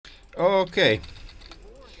Okay,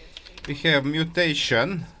 we have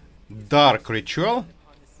mutation, dark ritual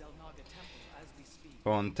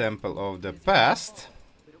on Temple of the Past.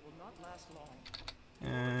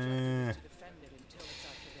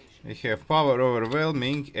 We have power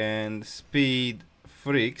overwhelming and speed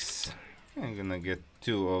freaks. I'm gonna get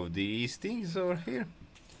 2 of these things over here.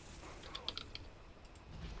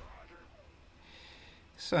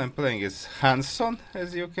 So I'm playing as HANSON,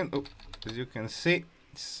 as you can see.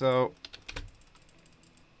 So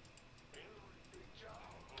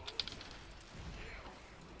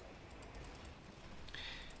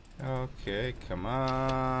okay, come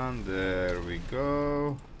on, there we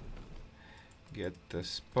go. Get the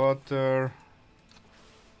spotter.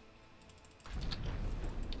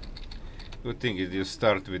 Good thing is you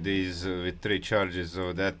start with these with 3 charges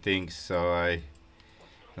of that thing, so I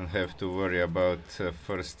don't have to worry about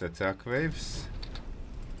first attack waves.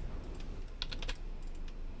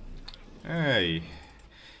 Hey,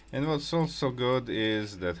 and what's also good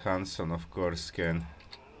is that HANSON of course can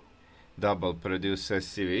double produce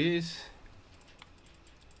SCVs,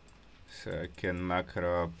 so I can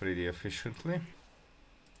macro pretty efficiently.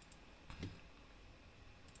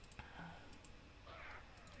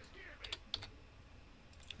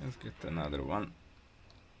 Let's get another one.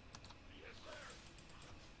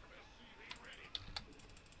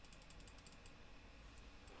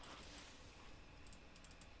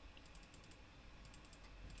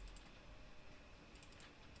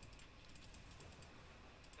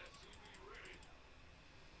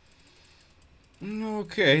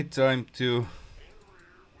 Okay, time to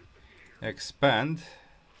expand.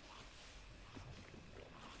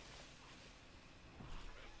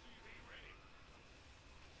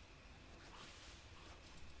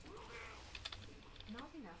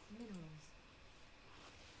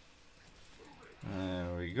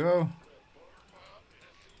 There we go.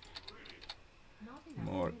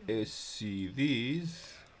 More SCVs.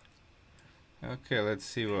 Okay, let's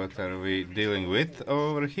see what are we dealing with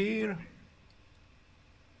over here.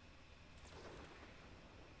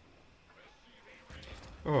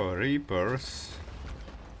 Oh, Reapers.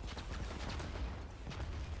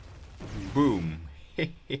 Boom.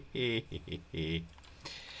 Okay,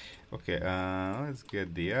 let's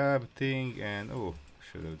get the ab thing, and oh,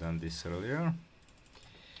 should have done this earlier.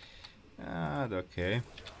 Okay.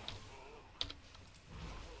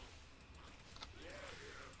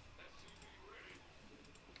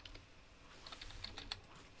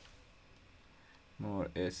 More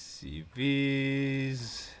SCVs.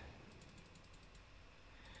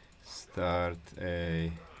 Start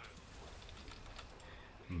a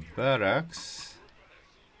barracks.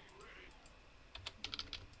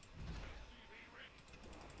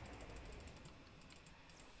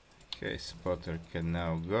 Okay, spotter can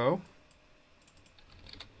now go.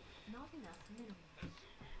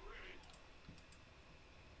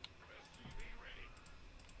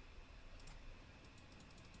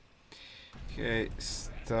 Okay,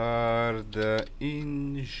 start the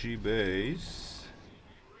Inji base.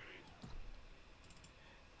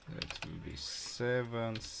 That will be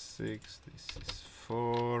 7, 6, this is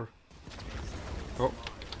 4. Oh.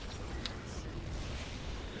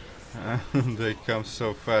 They come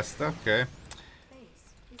so fast, okay.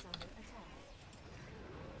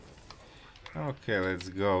 Okay, let's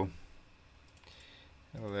go.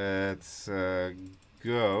 Let's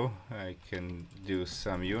go. I can do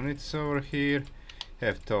some units over here.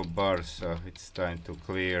 Have top bar, so it's time to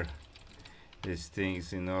clear these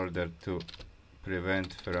things in order to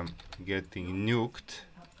prevent from getting nuked.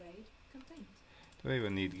 Do I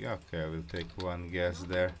even need? Okay, I will take 1 gas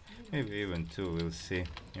there. Maybe even 2, we'll see.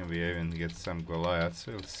 Maybe even get some Goliaths,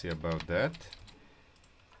 we'll see about that.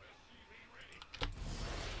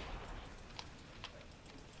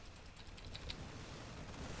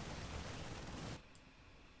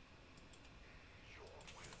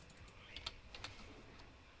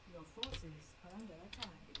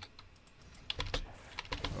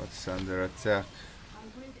 What's under attack?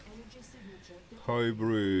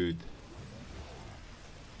 Hybrid.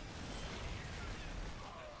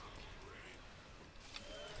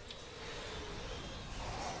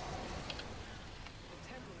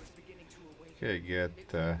 Okay, get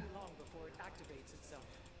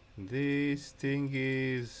these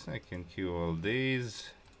thingies. I can queue all these.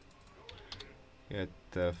 Get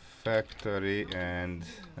the factory and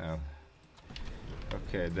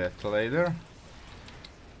okay, that later.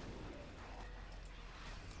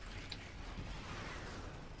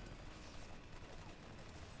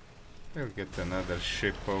 We'll get another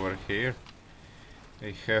ship over here.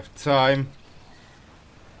 We have time.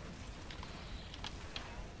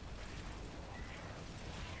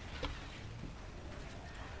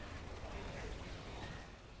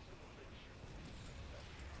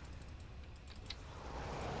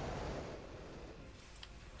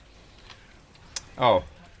 Oh,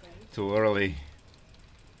 too early.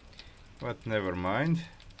 But never mind.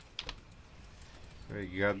 We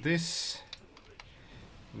got this.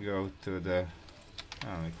 Go to the...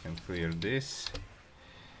 Oh, we can clear this.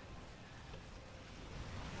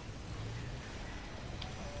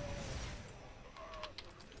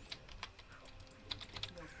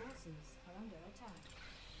 Your forces are under attack.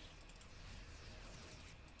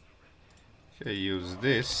 Okay, use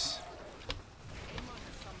this.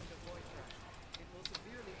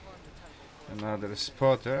 Another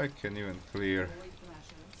spotter. I can even clear Void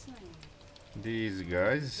Thrasher slain. these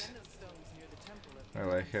guys.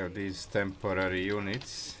 Well, I have these temporary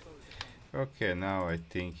units. Okay, now I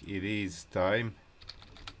think it is time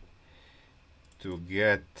to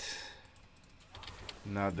get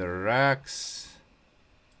another racks.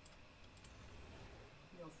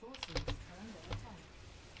 Your forces are under attack.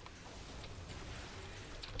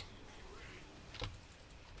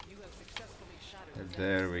 You have successfully shattered And its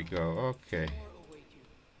there we go. Okay, more await you.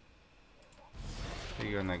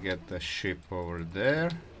 we're gonna get the ship over there.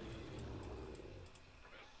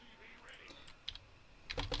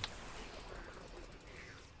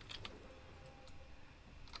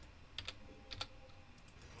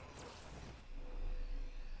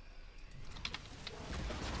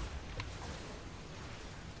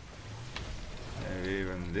 Maybe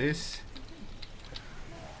even this.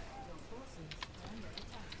 Your forces are under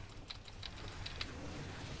attack.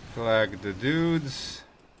 Flag the dudes.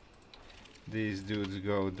 These dudes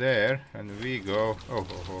go there, and we go. Oh,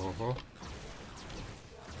 ho, ho, ho, ho.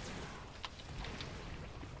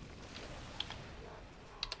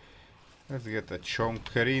 Let's get a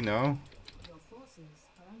chonkerino. Your forces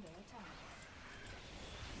are under attack.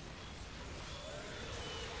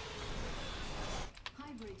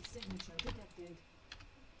 Hybrid signature detected.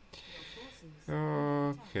 Your forces are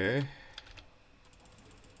under attack. Okay.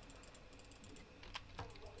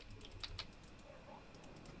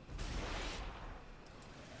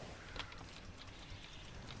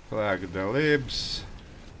 Flag the libs.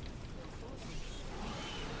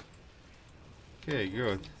 Okay,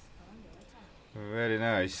 good. Are under attack. Very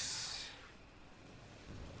nice.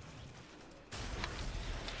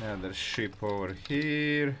 Another ship over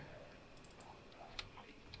here.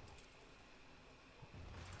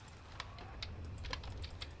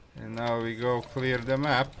 And now we go clear the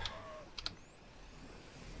map.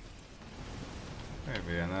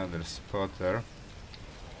 Maybe another spotter.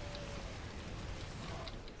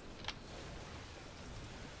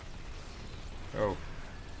 Oh.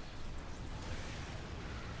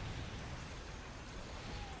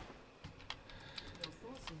 Your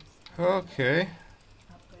forces Okay.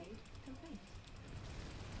 upgrade complete.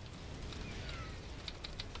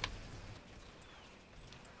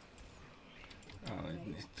 I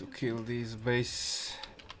need to kill these base.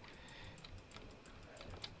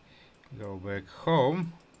 Go back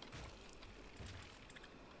home.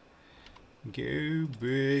 Go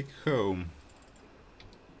back home.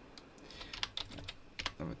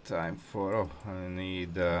 No time for... Oh, I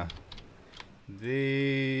need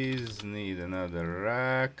these. Need another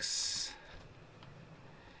racks.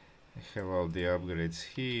 I have all the upgrades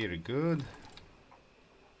here. Good.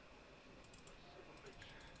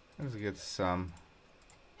 Let's get some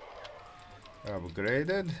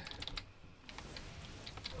upgraded.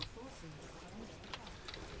 Your forces are under attack.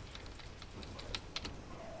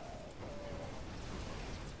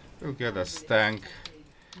 We'll get a stank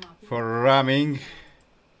Marking for ramming.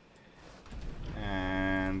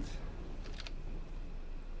 And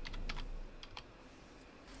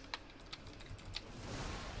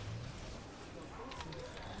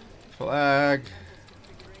flag.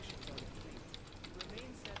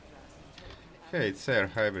 Okay, it's air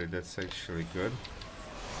hybrid, that's actually good.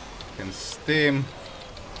 Can steam.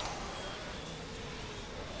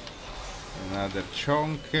 Another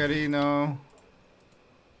chonkerino.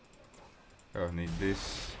 Oh, need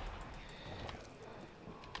this.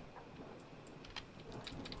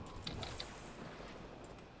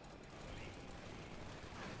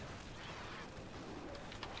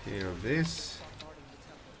 Kill this.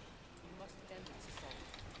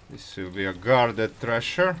 This will be a guarded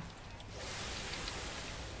treasure.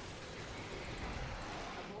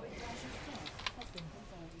 Void Thrasher's death has been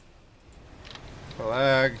confirmed.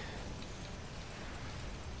 Flag.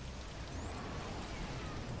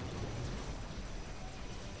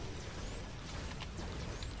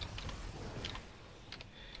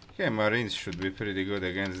 Okay, Marines should be pretty good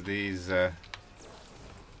against these.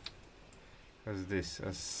 What's this?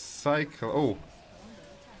 A cycle. Oh,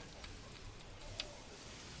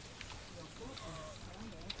 Your forces are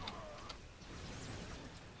under attack.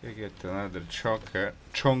 you get another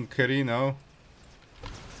chonkerino.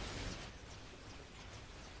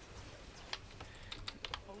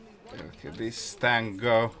 this tank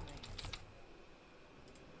go.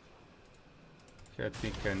 Okay, I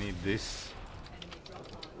think I need this. Enemy drop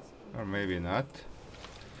pods. Or maybe not.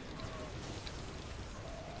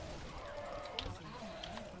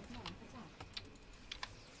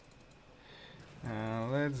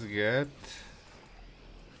 Let's get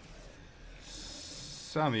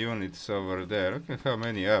some units over there. Look at how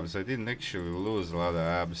many abs. I didn't actually lose a lot of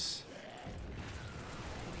abs.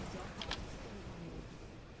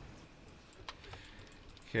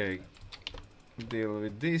 Okay, deal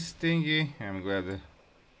with this thingy. I'm glad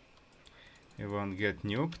it won't get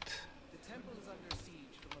nuked. The temple is under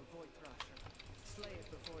siege from a void thrasher. Slay it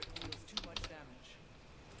before it deals too much damage.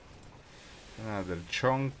 Another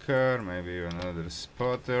chonker, maybe even another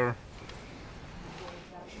spotter.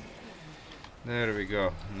 There we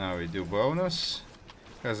go. Now we do bonus.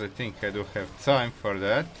 Because I think I do have time for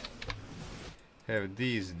that. Have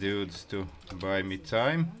these dudes to buy me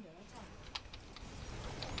time.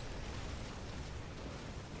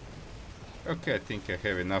 Okay, I think I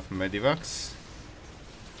have enough medivacs.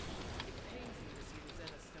 Pains me to see the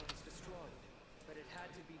Zenith stones destroyed, but it had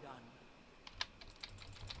to be done.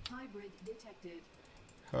 Hybrid detected.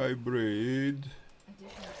 Hybrid.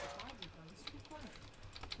 Additional supply depots required.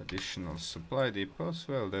 Additional supply depots.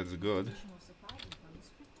 Well, that's good. Additional supply depots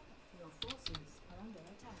required. Your forces are under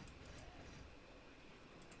attack.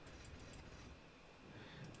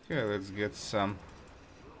 Okay, let's get some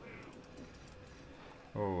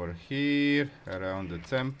over here around the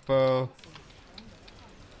temple.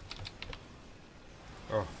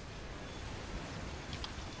 Oh,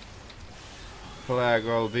 flag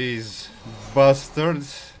all these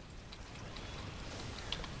bastards.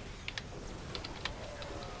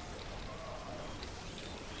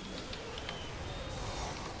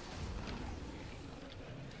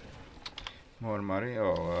 More money.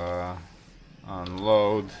 Oh,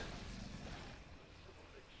 unload.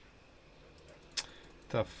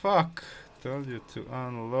 The fuck? Told you to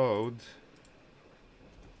unload.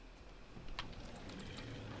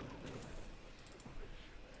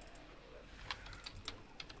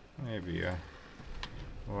 Maybe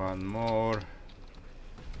one more.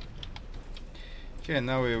 Okay,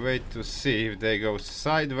 now we wait to see if they go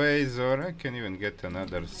sideways, or I can even get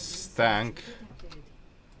another stank Detected.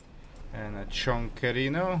 and a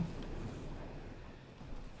chonkerino.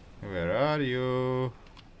 Where are you?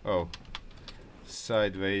 Oh,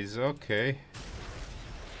 sideways, okay.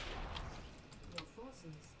 Your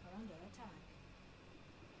forces are under attack.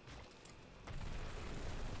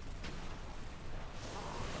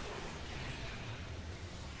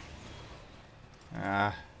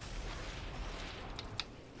 Ah.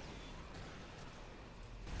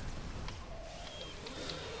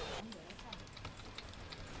 Under attack.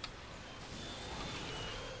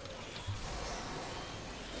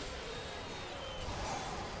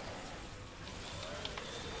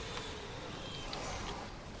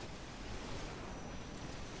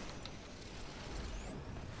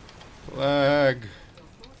 Flag. Your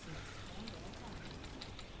forces are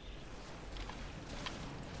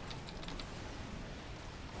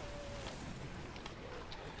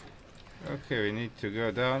under attack. Okay, we need to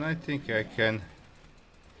go down. I think I can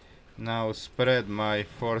now spread my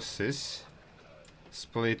forces.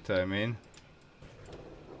 Split, I mean.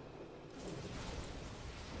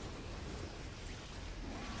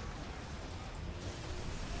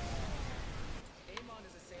 Amon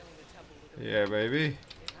is assailing the temple with a Yeah, baby. It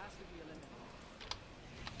has to be eliminated.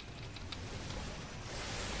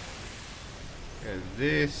 Get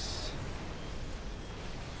this.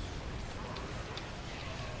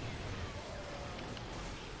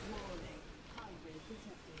 Warning. Hybrid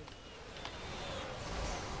detected.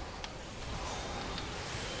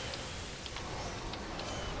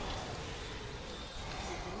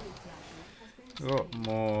 The void flasher has been Oh, slain.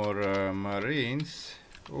 more marines.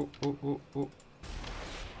 Oh, oh, oh, oh.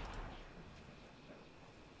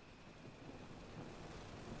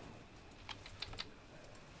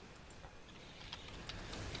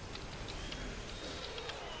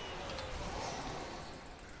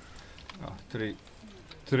 Oh,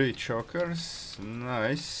 three chokers.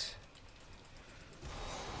 Nice.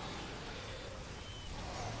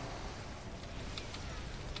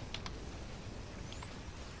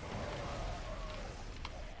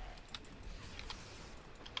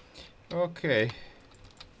 Okay.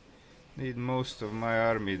 Need most of my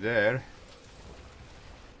army there.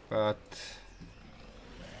 But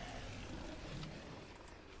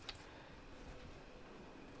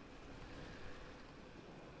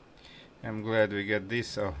I'm glad we get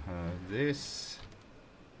this. Oh, this.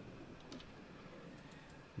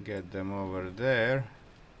 Get them over there.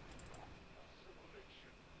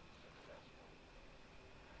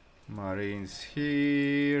 Marines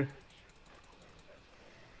here.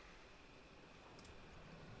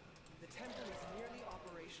 The temple is nearly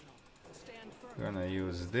operational. Stand firm. Gonna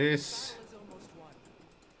use this. Battle is almost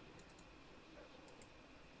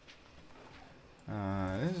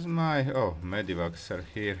won. This is my medivacs are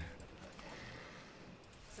here.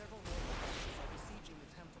 Several warriors are besieging the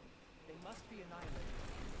temple. They must be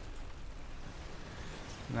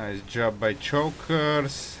annihilated. Nice job by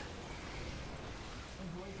chokers.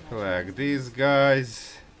 Like these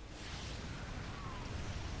guys.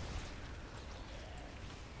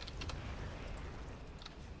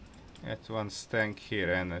 Get one tank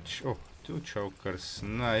here and two chokers.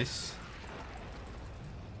 Nice.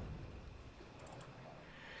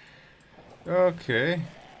 Okay.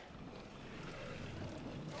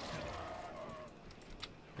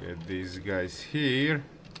 Get these guys here.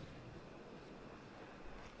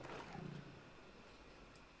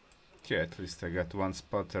 Okay, at least I got one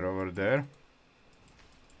spotter over there.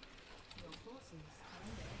 Your forces are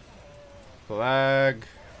under attack. Flag.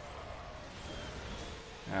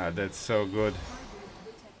 Ah, that's so good. Hybrid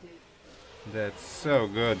detected. That's so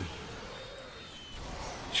good.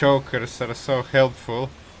 Chokers are so helpful.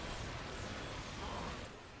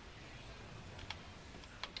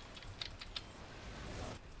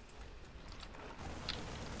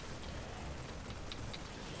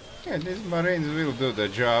 Yeah, these Marines will do the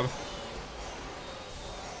job.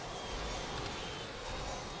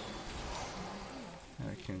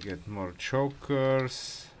 I can get more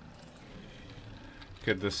chokers.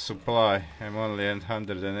 Get the supply. I'm only at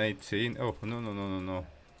 118. Oh, no.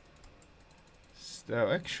 So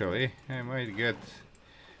actually, I might get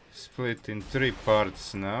split in 3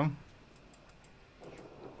 parts now.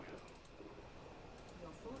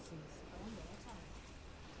 Your forces are under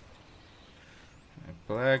attack. I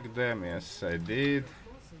plagued them. Yes, I did. Your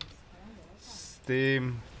forces are under attack.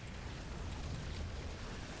 Steam.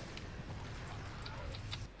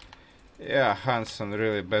 Yeah, HANSON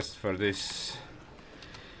really best for this.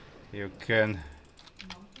 You can Not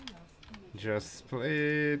enough energy. just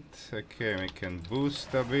split. Okay, we can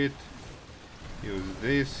boost a bit. Use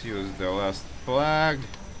this, use the last flag.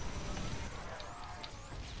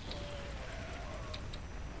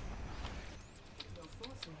 Your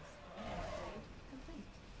forces are upgrade complete.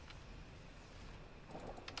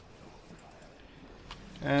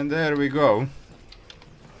 And there we go.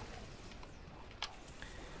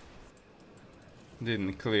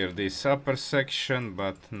 Didn't clear this upper section,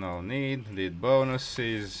 but no need. Did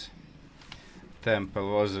bonuses.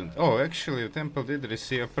 Temple wasn't. Oh, actually, the temple did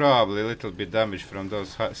receive probably a little bit damage from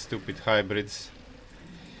those stupid hybrids.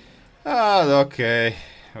 Ah, okay.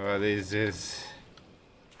 What is this?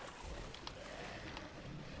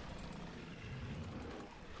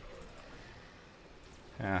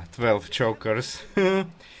 Ah, 12 chokers.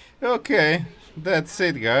 Okay, that's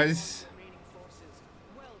it, guys. Remaining forces.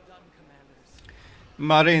 Well done, commanders.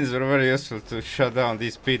 Marines were very useful to shut down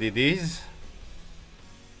these PDDs.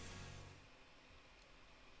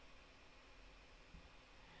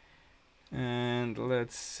 And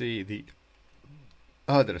let's see the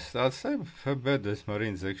other stats. I bet these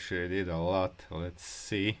Marines actually did a lot. Let's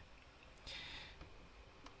see.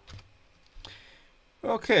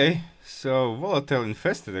 Okay, so volatile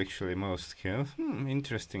infested actually most kills.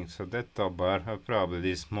 Interesting. So that top bar are probably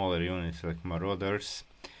these smaller units like marauders,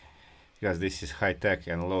 because this is high tech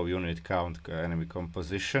and low unit count enemy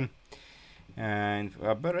composition. And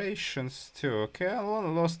aberrations too. Okay, I only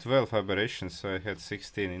lost 12 aberrations, so I had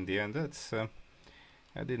 16 in the end. That's I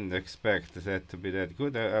didn't expect that to be that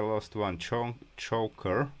good. I lost one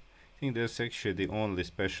choker. I think that's actually the only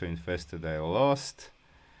special infested I lost.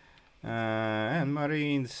 And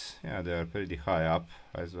Marines, yeah, they are pretty high up,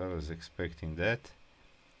 as well as expecting that.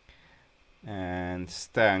 And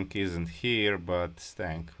Stank isn't here, but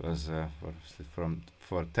Stank was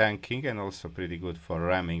for tanking and also pretty good for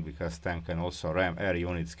ramming, because Tank can also ram. Air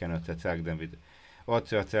units cannot attack them with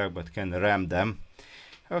auto attack, but can ram them.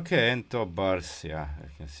 Okay, and top bars, yeah, I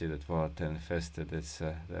can see that volatile infested. That's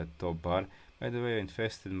that top bar. By the way,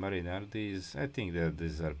 infested Marine, are these? I think that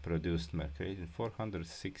these are produced mercury in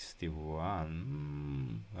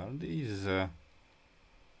 461. Are these?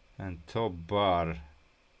 And top bar.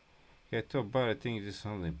 Okay, top bar, I think this is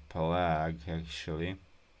only plague actually.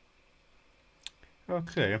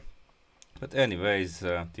 Okay, but anyways,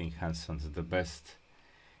 I think HANSON's the best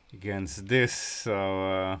against this.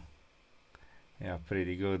 So yeah,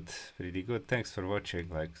 pretty good. Thanks for watching.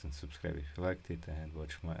 Like and subscribe if you liked it, and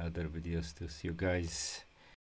watch my other videos to see you guys.